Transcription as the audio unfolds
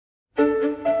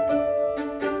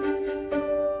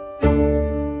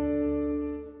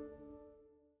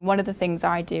One of the things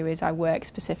I do is I work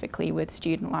specifically with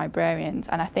student librarians,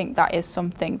 and I think that is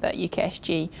something that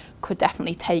UKSG could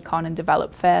definitely take on and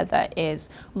develop further, is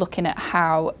looking at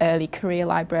how early career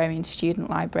librarians, student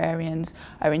librarians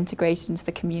are integrated into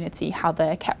the community, how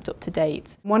they're kept up to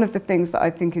date. One of the things that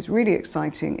I think is really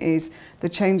exciting is the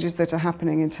changes that are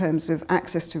happening in terms of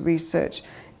access to research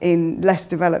in less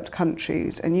developed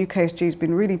countries, and UKSG has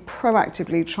been really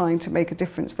proactively trying to make a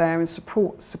difference there and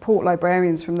support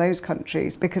librarians from those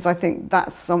countries, because I think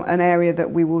that's an area that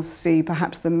we will see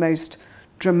perhaps the most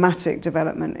dramatic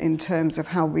development in terms of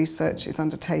how research is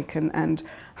undertaken and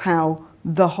how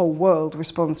the whole world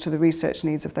responds to the research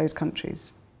needs of those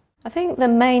countries. I think the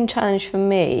main challenge for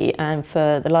me and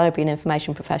for the library and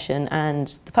information profession and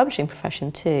the publishing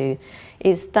profession too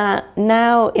is that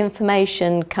now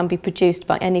information can be produced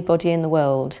by anybody in the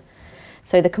world.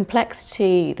 So the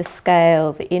complexity, the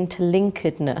scale, the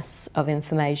interlinkedness of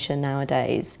information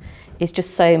nowadays is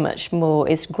just so much more,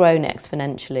 it's grown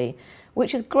exponentially,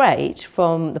 which is great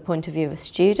from the point of view of a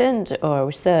student or a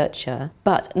researcher,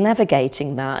 but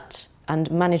navigating that and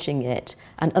managing it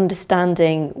and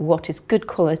understanding what is good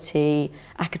quality,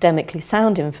 academically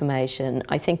sound information,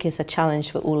 I think is a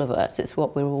challenge for all of us. It's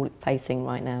what we're all facing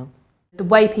right now. The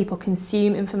way people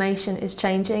consume information is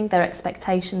changing, their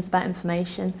expectations about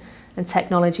information and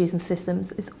technologies and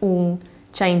systems, it's all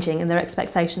changing and their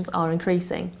expectations are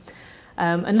increasing.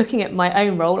 And looking at my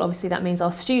own role, obviously that means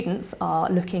our students are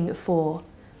looking for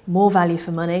more value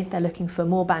for money, they're looking for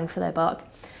more bang for their buck.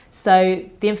 So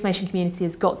the information community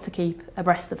has got to keep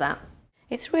abreast of that.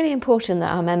 It's really important that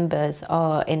our members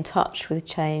are in touch with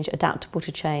change, adaptable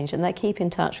to change, and they keep in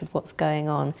touch with what's going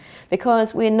on,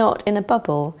 because we're not in a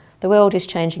bubble. The world is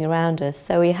changing around us,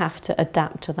 so we have to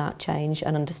adapt to that change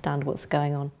and understand what's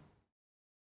going on.